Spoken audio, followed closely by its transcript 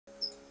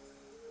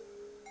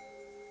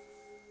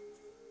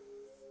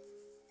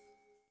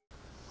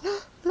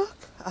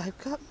I've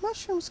got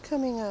mushrooms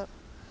coming up.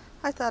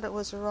 I thought it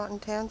was a rotten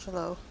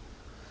tangelo.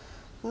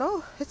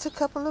 No, it's a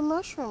couple of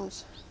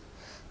mushrooms.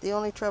 The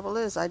only trouble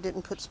is I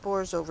didn't put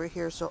spores over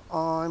here, so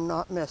I'm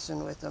not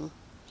messing with them.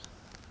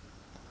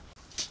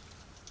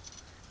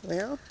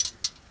 Well,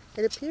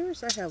 it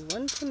appears I have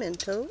one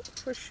pimento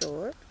for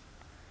sure.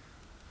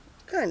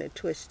 Kind of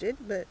twisted,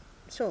 but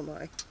so am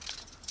I.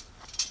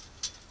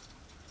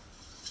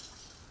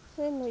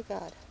 Then we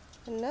got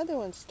another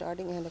one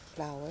starting at a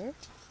flower.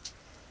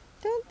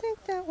 Don't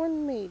think that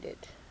one made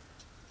it.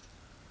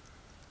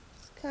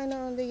 It's kind of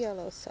on the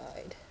yellow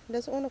side.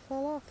 Doesn't want to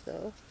fall off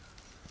though.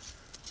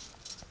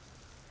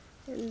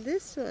 And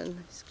this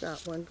one's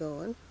got one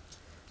going,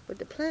 but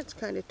the plant's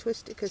kind of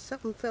twisted because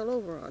something fell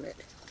over on it.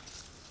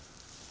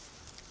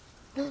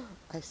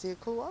 I see a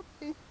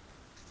kowabe.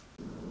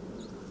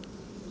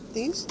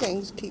 These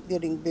things keep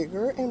getting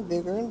bigger and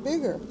bigger and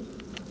bigger.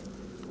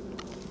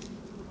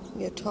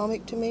 The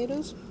atomic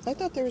tomatoes, I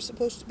thought they were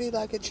supposed to be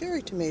like a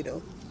cherry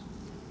tomato.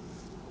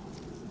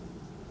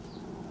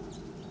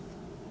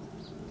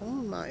 Oh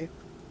my.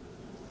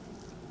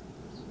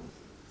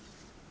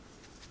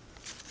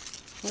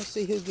 Let's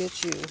see who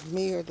gets you,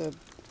 me or the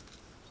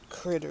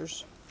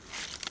critters.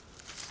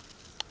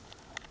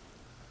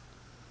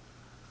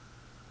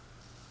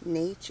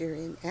 Nature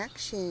in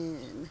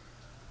action.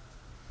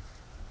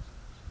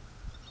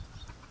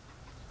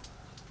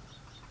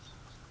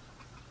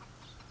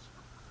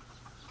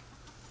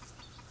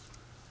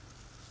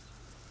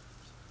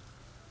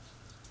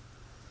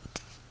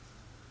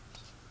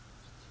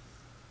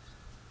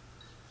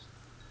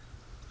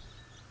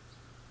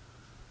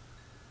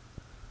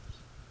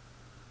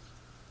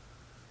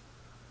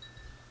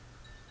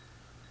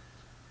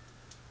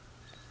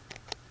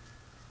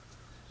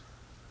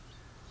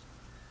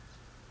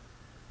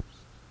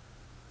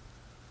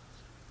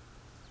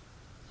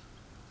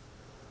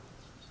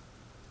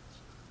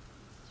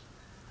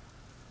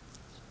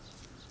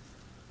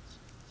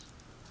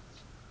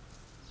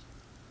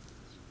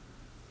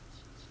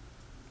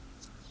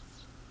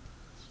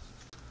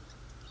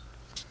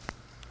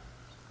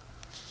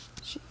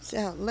 She's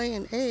out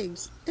laying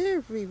eggs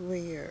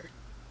everywhere.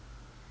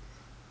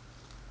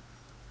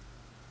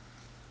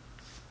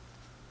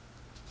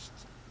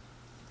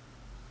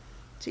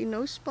 See,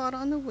 no spot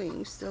on the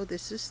wings, so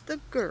this is the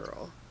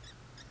girl.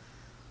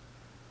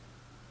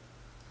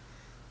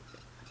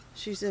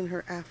 She's in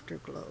her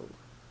afterglow.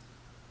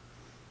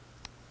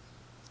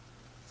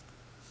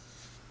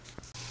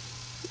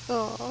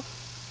 Oh,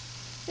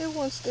 it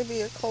wants to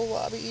be a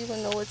kowabe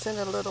even though it's in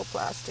a little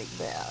plastic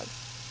bag.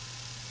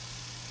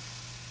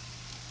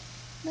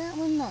 That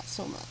one, not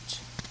so much.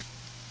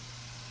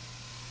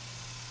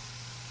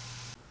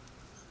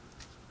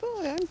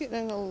 Boy, I'm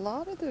getting a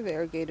lot of the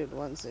variegated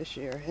ones this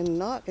year, and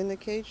not in the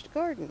caged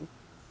garden.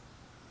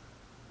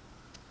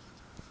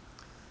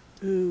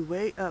 Ooh,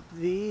 way up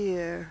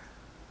there.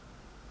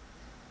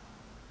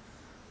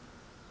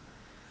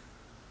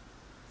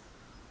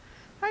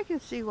 I can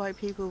see why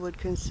people would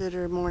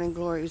consider morning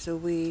glories a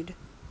weed.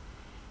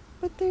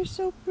 But they're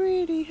so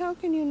pretty, how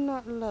can you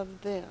not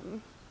love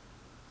them?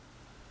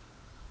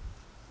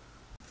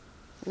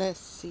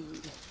 Let's see.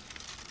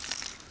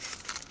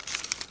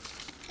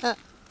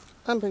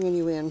 I'm bringing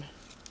you in.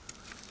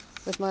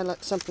 With my luck,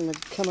 something to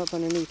come up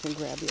underneath and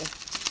grab you.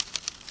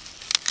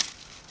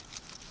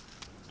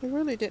 I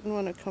really didn't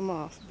want to come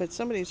off, but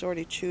somebody's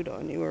already chewed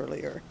on you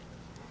earlier.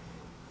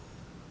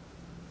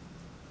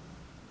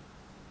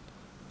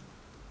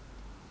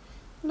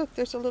 Look,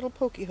 there's a little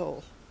pokey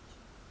hole.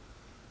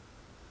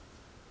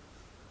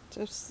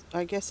 Just,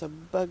 I guess a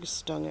bug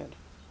stung it.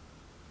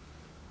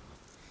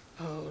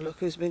 Oh, look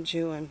who's been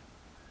chewing.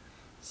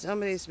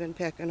 Somebody's been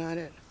pecking on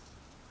it.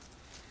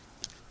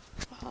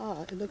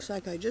 Ah, it looks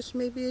like I just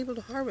may be able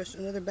to harvest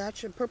another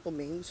batch of purple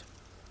beans.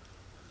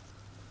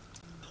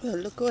 Well,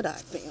 look what I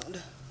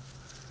found.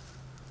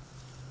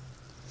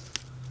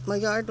 My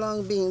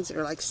yard-long beans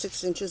are like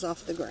 6 inches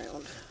off the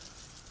ground.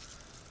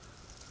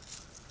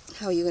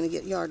 How are you going to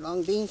get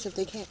yard-long beans if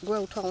they can't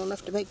grow tall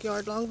enough to make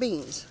yard-long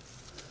beans?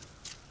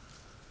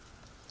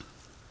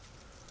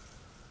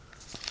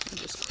 I'll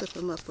just clip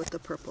them up with the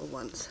purple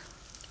ones.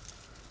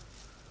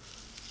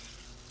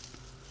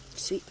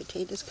 Sweet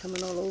potatoes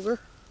coming all over.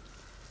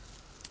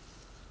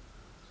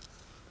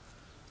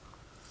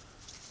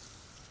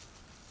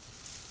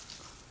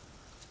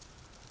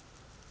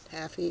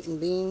 Half-eaten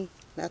bean,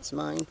 that's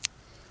mine.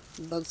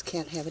 Bugs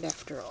can't have it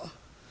after all.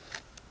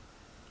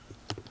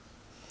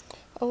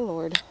 Oh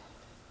Lord.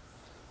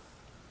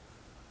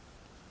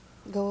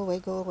 Go away,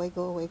 go away,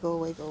 go away, go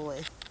away, go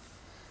away.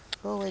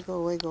 Go away, go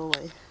away, go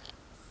away.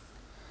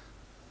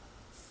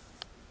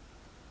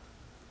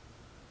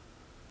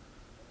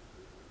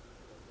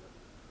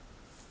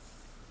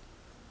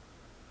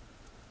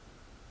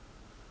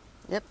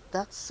 Yep,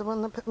 that's the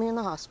one that put me in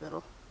the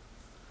hospital.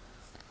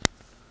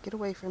 Get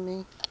away from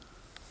me.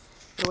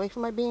 Get away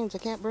from my beans. I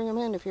can't bring them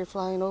in if you're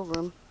flying over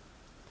them.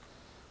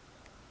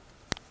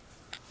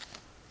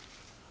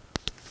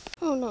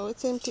 Oh no,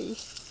 it's empty.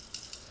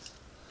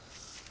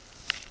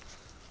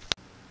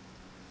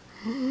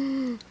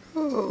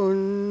 Oh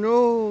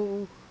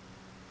no,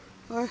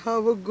 I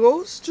have a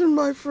ghost in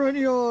my front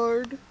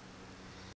yard.